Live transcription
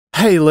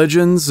Hey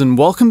legends, and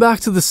welcome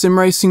back to the Sim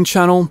Racing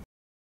channel,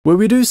 where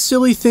we do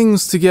silly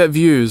things to get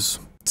views.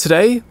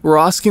 Today, we're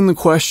asking the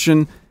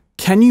question,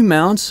 can you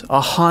mount a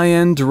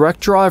high-end direct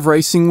drive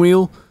racing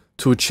wheel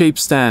to a cheap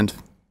stand?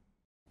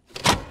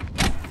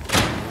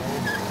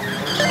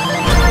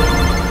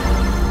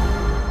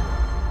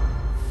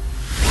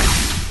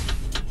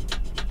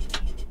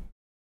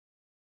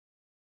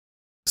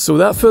 So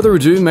without further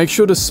ado, make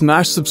sure to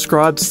smash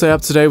subscribe to stay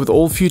up to date with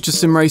all future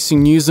sim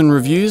racing news and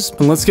reviews,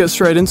 and let's get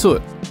straight into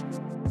it.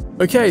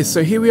 Okay,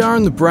 so here we are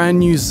in the brand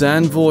new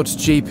Zandvoort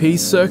GP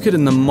circuit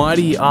in the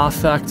mighty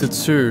rFactor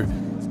 2.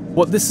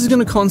 What this is going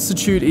to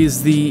constitute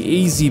is the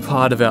easy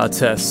part of our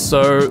test,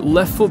 so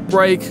left foot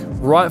brake,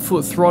 right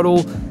foot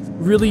throttle,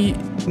 really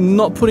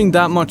not putting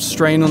that much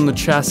strain on the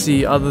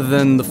chassis other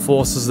than the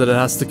forces that it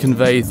has to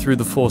convey through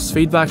the force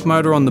feedback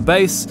motor on the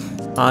base.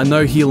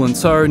 No heel and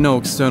toe, no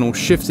external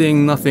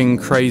shifting, nothing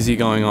crazy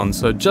going on,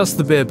 so just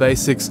the bare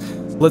basics.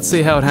 Let's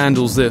see how it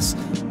handles this.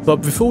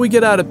 But before we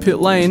get out of pit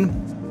lane,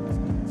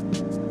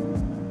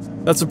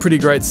 that's a pretty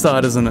great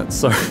start, isn't it?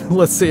 So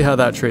let's see how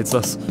that treats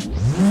us.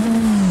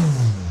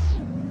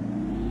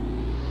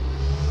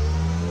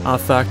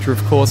 rFactor,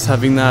 of course,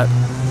 having that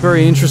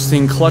very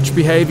interesting clutch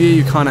behavior.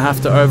 You kind of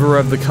have to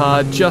over-rev the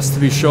car just to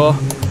be sure.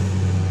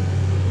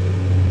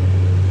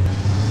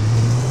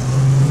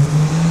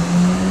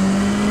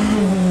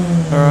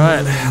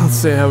 Alright, let's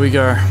see how we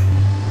go.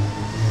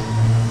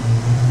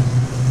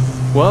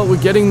 Well,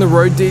 we're getting the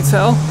road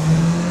detail.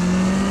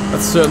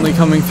 That's certainly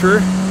coming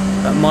through.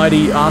 That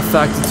mighty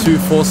rFactor 2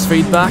 force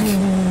feedback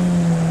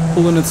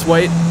pulling its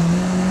weight.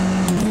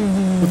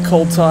 With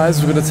cold tyres,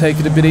 we're going to take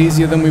it a bit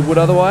easier than we would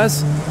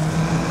otherwise.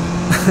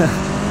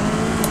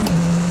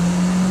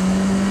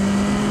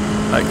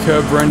 That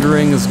curb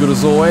rendering as good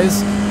as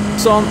always.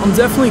 So I'm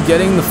definitely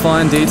getting the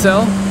fine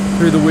detail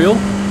through the wheel.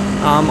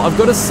 I've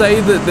got to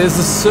say that there's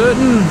a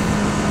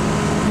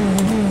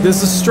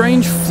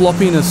strange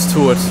floppiness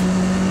to it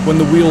when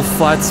the wheel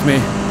fights me,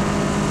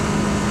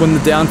 when the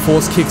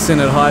downforce kicks in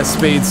at high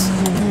speeds.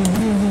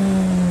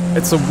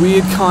 It's a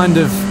weird kind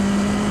of...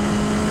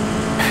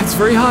 it's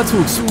very hard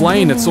to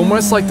explain. It's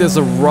almost like there's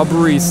a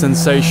rubbery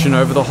sensation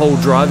over the whole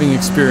driving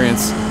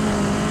experience.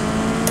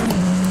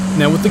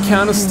 Now with the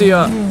counter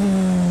steer,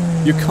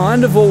 you're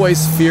kind of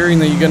always fearing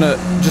that you're gonna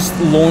just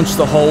launch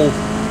the whole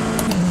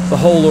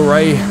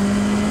array,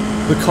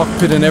 the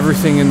cockpit and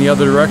everything in the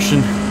other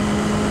direction.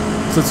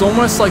 So it's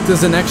almost like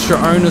there's an extra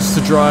onus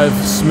to drive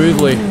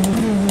smoothly.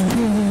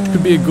 It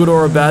could be a good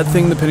or a bad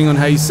thing depending on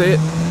how you see it.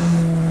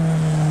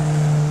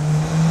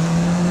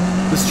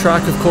 This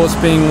track, of course,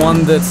 being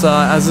one that,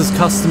 as is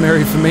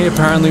customary for me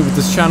apparently with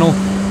this channel,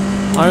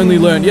 I only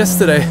learned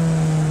yesterday,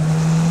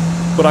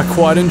 but I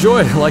quite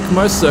enjoy, like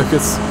most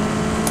circuits.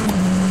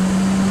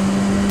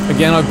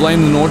 Again, I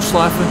blame the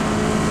Nordschleife,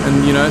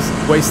 and you know,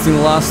 wasting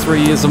the last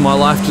 3 years of my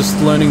life just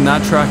learning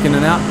that track in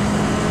and out.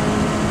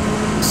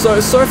 So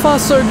far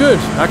so good.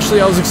 Actually,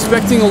 I was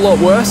expecting a lot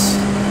worse.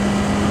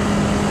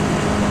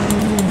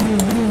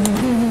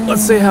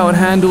 Let's see how it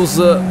handles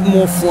a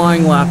more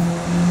flying lap.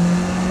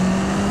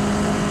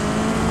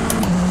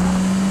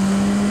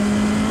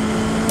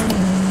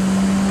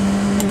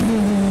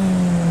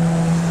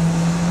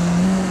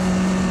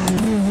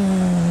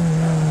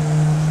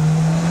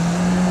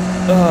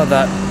 Oh,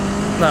 that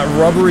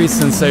rubbery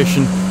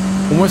sensation.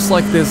 Almost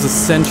like there's a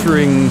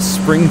centering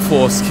spring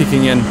force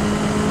kicking in.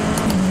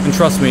 And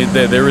trust me,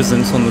 there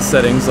isn't on the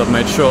settings, I've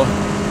made sure.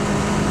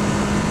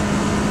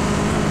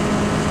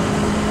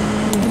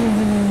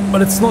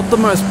 But it's not the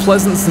most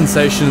pleasant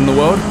sensation in the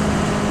world.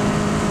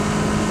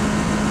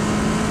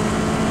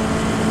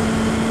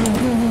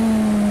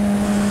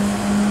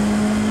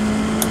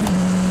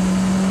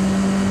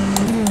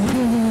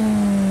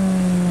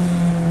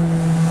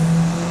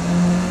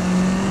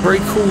 Very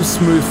cool,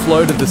 smooth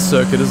flow to this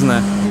circuit, isn't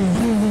there?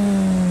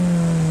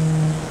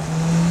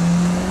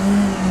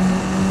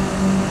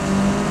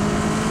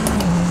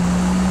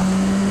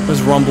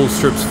 Those rumble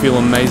strips feel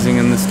amazing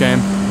in this game.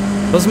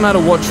 Doesn't matter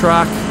what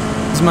track,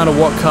 doesn't matter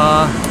what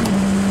car.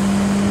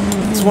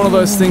 It's one of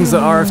those things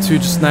that RF2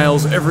 just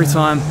nails every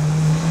time.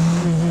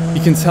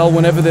 You can tell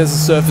whenever there's a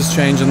surface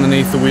change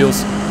underneath the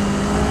wheels.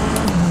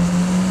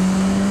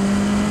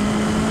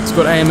 It's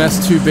got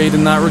AMS 2 beat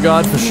in that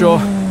regard for sure,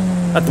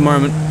 at the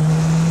moment.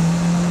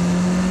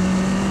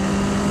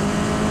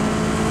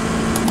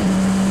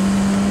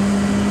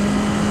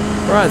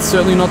 Right,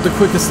 certainly not the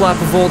quickest lap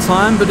of all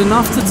time, but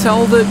enough to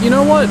tell that, you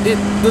know what,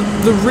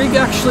 the rig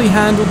actually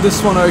handled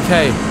this one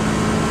okay.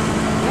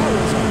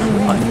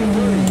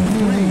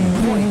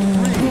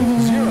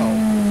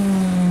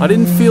 I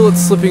didn't feel it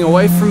slipping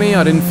away from me,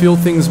 I didn't feel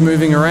things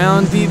moving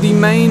around. The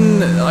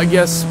main, I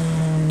guess,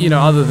 you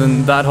know, other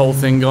than that whole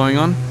thing going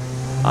on,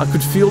 I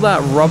could feel that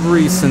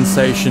rubbery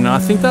sensation. I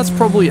think that's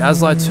probably,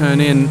 as I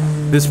turn in,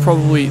 there's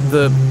probably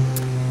the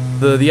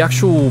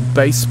actual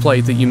base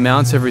plate that you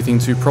mount everything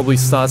to probably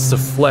starts to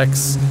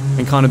flex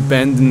and kind of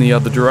bend in the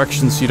other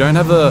direction, so you don't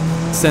have a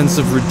sense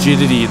of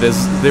rigidity.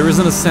 There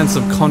isn't a sense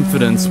of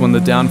confidence when the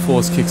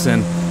downforce kicks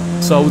in.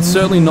 So I would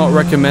certainly not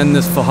recommend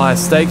this for high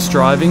stakes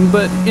driving,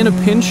 but in a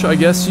pinch I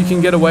guess you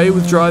can get away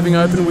with driving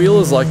open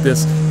wheelers like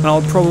this, and I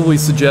would probably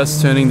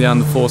suggest turning down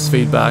the force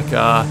feedback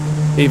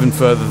even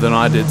further than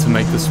I did to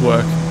make this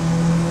work.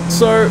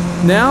 So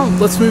now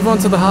let's move on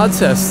to the hard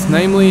test,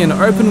 namely an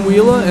open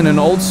wheeler in an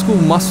old school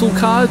muscle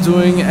car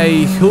doing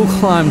a hill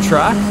climb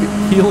track,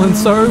 heel and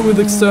toe with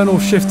external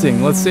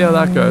shifting. Let's see how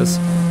that goes.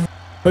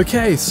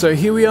 Okay, so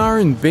here we are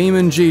in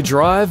BeamNG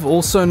Drive,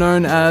 also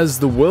known as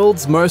the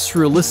world's most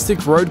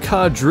realistic road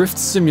car drift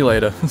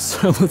simulator.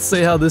 So let's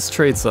see how this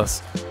treats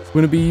us. We're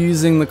going to be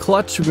using the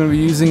clutch, we're going to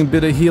be using a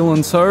bit of heel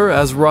and toe,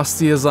 as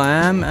rusty as I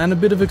am, and a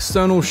bit of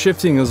external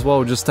shifting as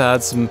well, just to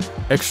add some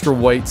extra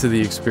weight to the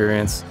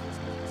experience.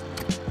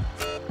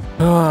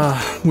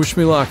 Wish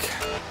me luck.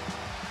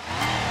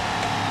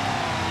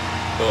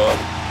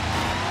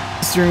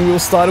 Steering wheel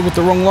started with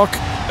the wrong lock.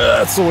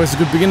 That's always a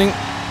good beginning.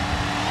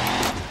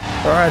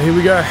 Alright, here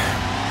we go.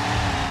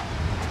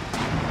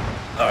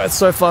 Alright,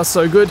 so far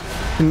so good.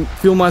 I can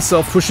feel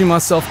myself pushing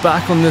myself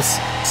back on this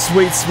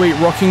sweet, sweet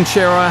rocking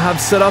chair I have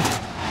set up.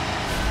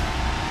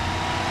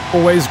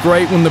 Always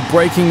great when the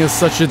braking is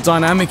such a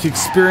dynamic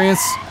experience.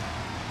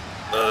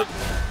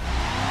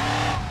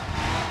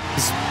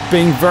 It's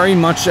being very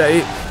much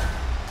a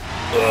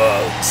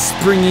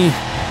springy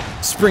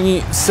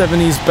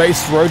 70s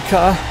based road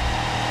car.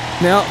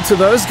 Now, to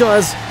those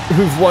guys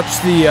who've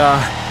watched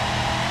the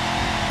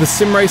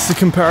sim racer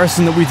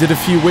comparison that we did a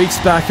few weeks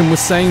back and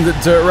was saying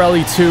that Dirt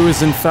Rally 2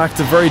 is in fact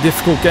a very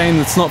difficult game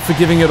that's not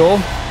forgiving at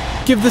all,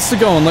 give this a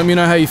go and let me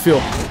know how you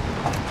feel.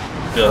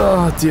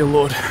 Oh dear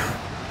lord.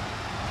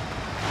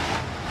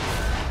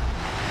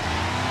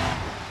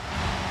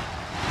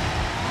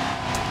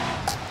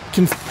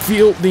 Can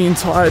feel the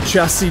entire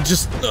chassis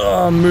just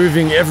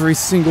moving every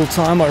single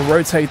time I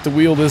rotate the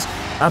wheel. There's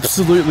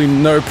absolutely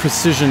no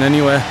precision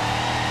anywhere.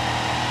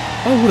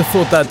 I would have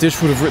thought that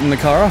ditch would have written the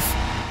car off.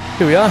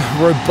 Here we are,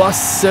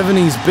 robust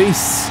 70s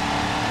beasts.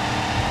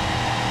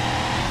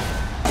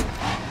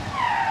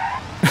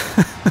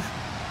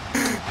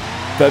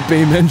 That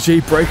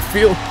BeamNG brake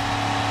feel.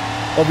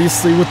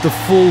 Obviously with the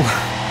full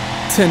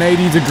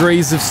 1080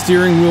 degrees of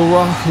steering wheel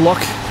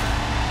lock.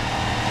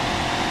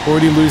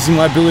 Already losing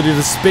my ability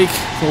to speak,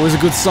 always a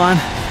good sign.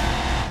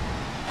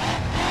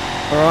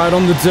 Alright,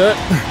 on the dirt,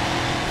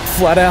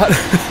 flat out.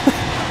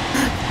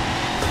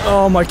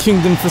 Oh, my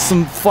kingdom for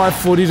some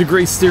 540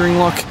 degree steering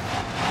lock.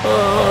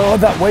 Oh,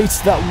 that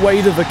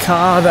weight of the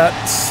car, that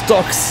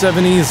stock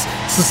 70s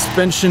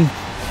suspension,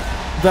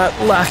 that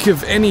lack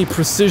of any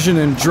precision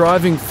and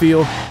driving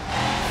feel.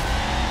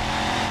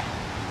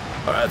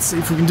 Alright, let's see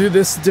if we can do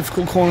this.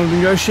 Difficult corner to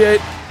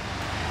negotiate.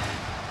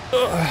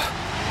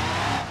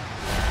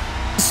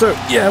 So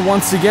yeah,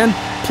 once again,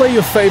 play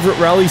your favorite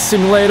rally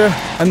simulator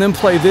and then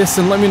play this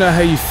and let me know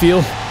how you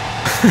feel.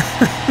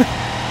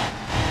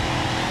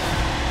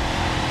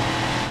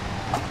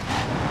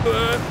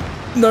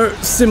 No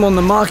sim on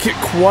the market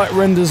quite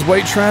renders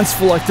weight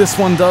transfer like this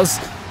one does.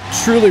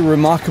 Truly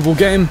remarkable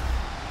game.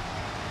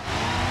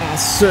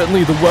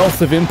 Certainly the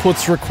wealth of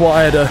inputs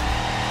required are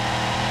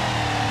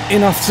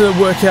enough to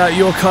work out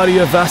your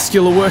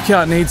cardiovascular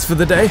workout needs for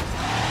the day.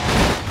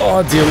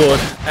 Oh dear lord.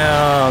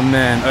 Oh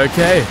man,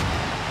 okay.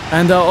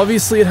 And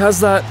obviously it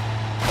has that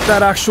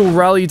actual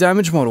rally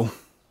damage model.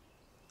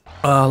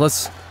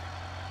 Let's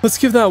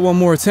give that one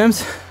more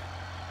attempt.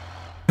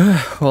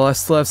 Well, I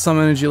still have some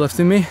energy left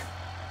in me.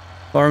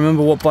 I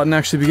remember what button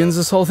actually begins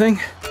this whole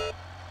thing.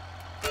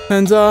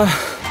 And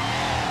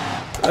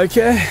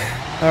okay.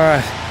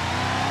 Alright.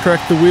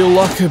 Correct the wheel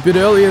lock a bit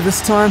earlier this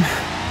time.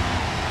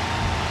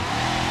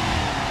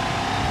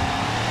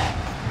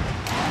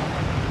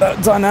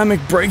 That dynamic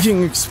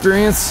braking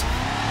experience.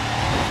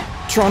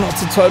 Try not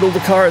to total the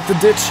car at the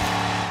ditch.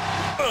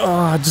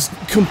 Just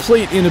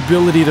complete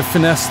inability to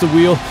finesse the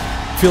wheel.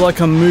 Feel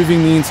like I'm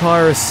moving the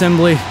entire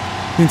assembly.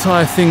 The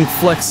entire thing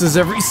flexes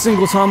every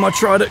single time I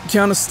try to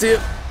counter steer.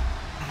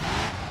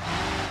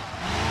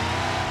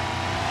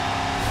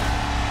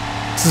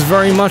 This is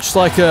very much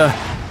like a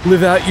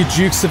live out your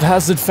Dukes of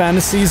Hazzard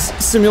fantasies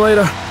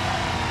simulator.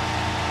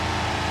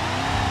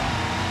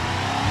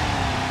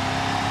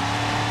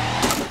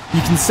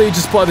 You can see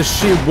just by the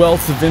sheer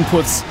wealth of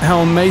inputs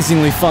how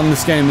amazingly fun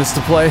this game is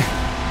to play.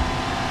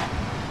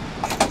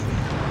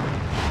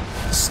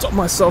 Stop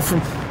myself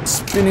from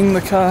spinning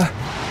the car.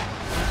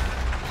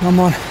 Come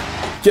on,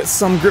 get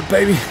some grip,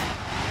 baby.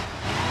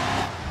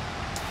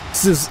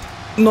 This is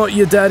not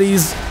your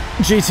daddy's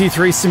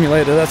GT3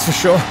 simulator, that's for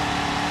sure.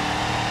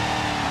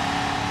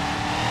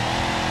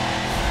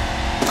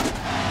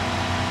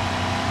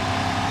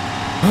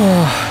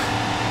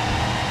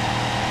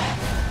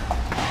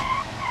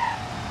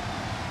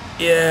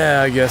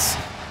 Yeah, I guess.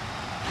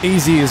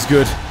 Easy is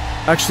good.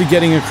 Actually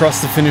getting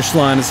across the finish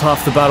line is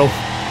half the battle.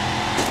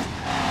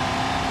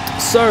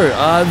 So,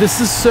 this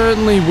is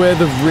certainly where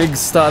the rig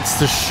starts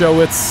to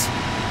show its,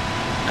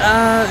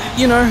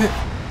 you know,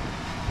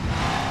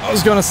 I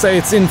was gonna say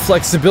it's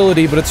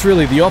inflexibility, but it's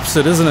really the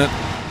opposite, isn't it?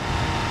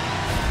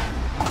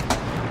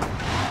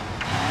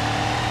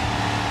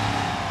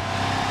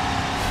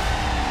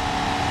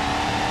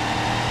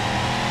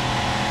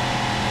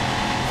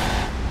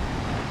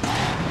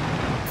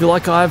 feel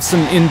like I have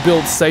some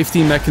inbuilt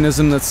safety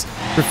mechanism that's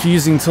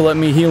refusing to let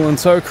me heel and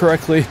toe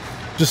correctly,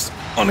 just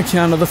on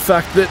account of the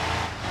fact that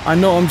I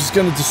know I'm just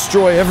going to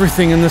destroy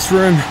everything in this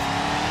room.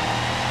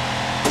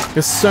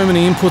 There's so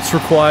many inputs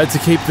required to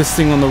keep this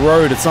thing on the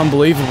road, it's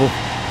unbelievable.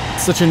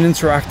 It's such an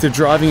interactive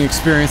driving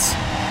experience.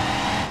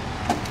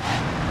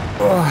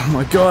 Oh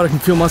my god, I can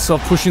feel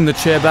myself pushing the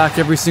chair back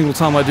every single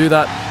time I do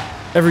that.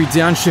 Every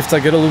downshift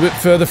I get a little bit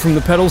further from the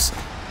pedals.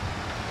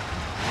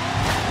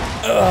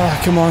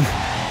 Come on,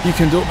 you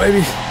can do it, baby.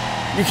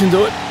 You can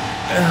do it.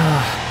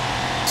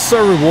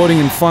 So rewarding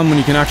and fun when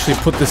you can actually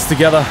put this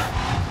together.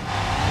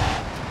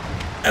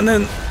 And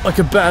then, like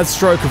a bad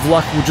stroke of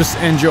luck will just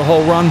end your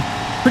whole run.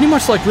 Pretty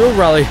much like real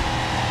rally.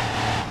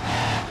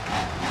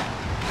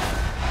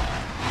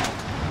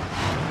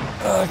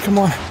 Come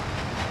on.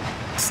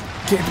 Just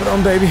keep it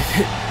on, baby.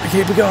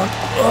 Keep it going.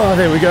 Oh,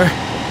 there we go.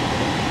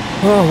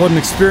 Oh, what an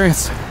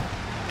experience.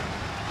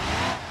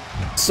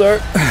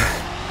 So,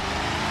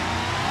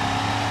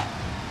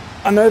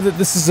 I know that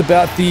this is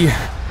about the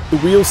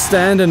wheel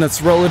stand and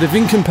its relative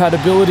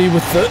incompatibility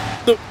with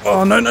the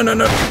oh, no.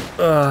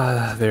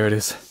 There it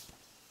is.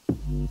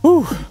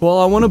 Whew. Well,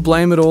 I want to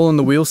blame it all on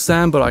the wheel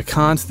stand, but I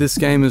can't. This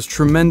game is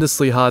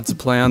tremendously hard to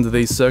play under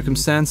these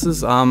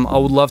circumstances. I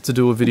would love to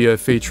do a video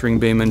featuring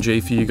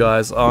BeamNG for you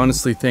guys. I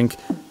honestly think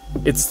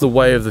it's the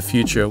way of the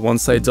future.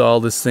 Once they dial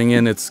this thing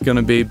in, it's going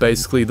to be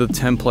basically the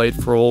template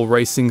for all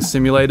racing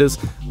simulators.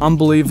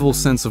 Unbelievable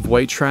sense of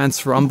weight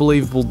transfer,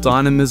 unbelievable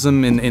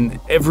dynamism in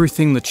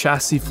everything, the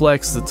chassis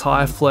flex, the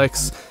tire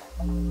flex.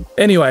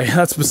 Anyway,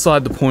 that's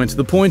beside the point.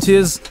 The point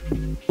is,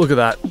 look at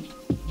that.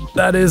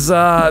 That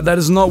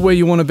is not where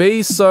you want to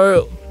be,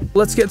 so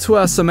let's get to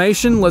our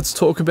summation. Let's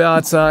talk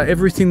about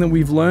everything that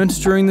we've learned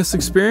during this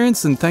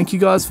experience, and thank you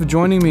guys for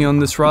joining me on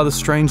this rather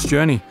strange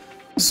journey.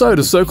 So,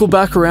 to circle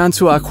back around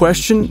to our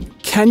question,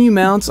 can you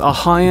mount a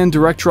high-end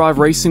direct drive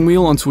racing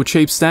wheel onto a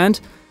cheap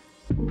stand?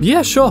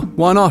 Yeah, sure,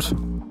 why not?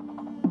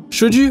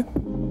 Should you?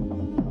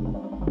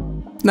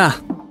 Nah,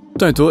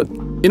 don't do it.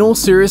 In all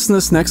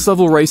seriousness, Next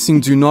Level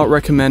Racing do not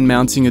recommend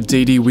mounting a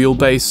DD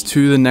wheelbase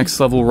to the Next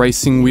Level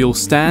Racing wheel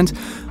stand.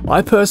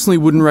 I personally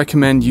wouldn't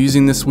recommend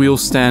using this wheel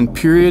stand,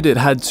 period. It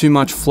had too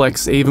much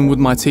flex even with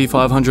my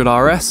T500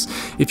 RS.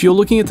 If you're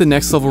looking at the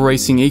Next Level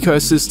Racing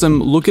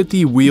ecosystem, look at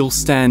the wheel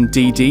stand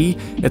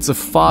DD. It's a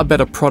far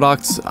better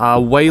product,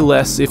 way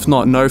less if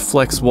not no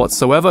flex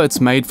whatsoever.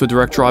 It's made for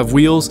direct drive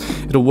wheels.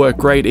 It'll work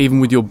great even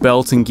with your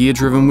belt and gear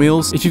driven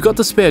wheels. If you've got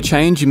the spare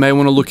change, you may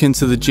want to look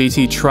into the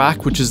GT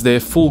Track, which is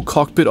their full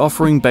cockpit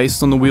offering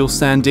based on the wheel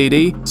stand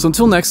DD. So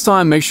until next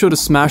time, make sure to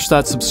smash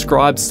that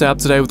subscribe to stay up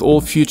to date with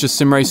all future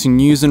sim racing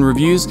news and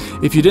reviews.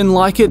 If you didn't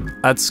like it,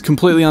 that's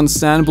completely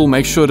understandable.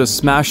 Make sure to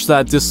smash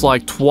that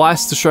dislike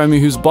twice to show me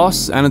who's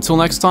boss, and until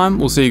next time,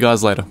 we'll see you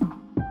guys later.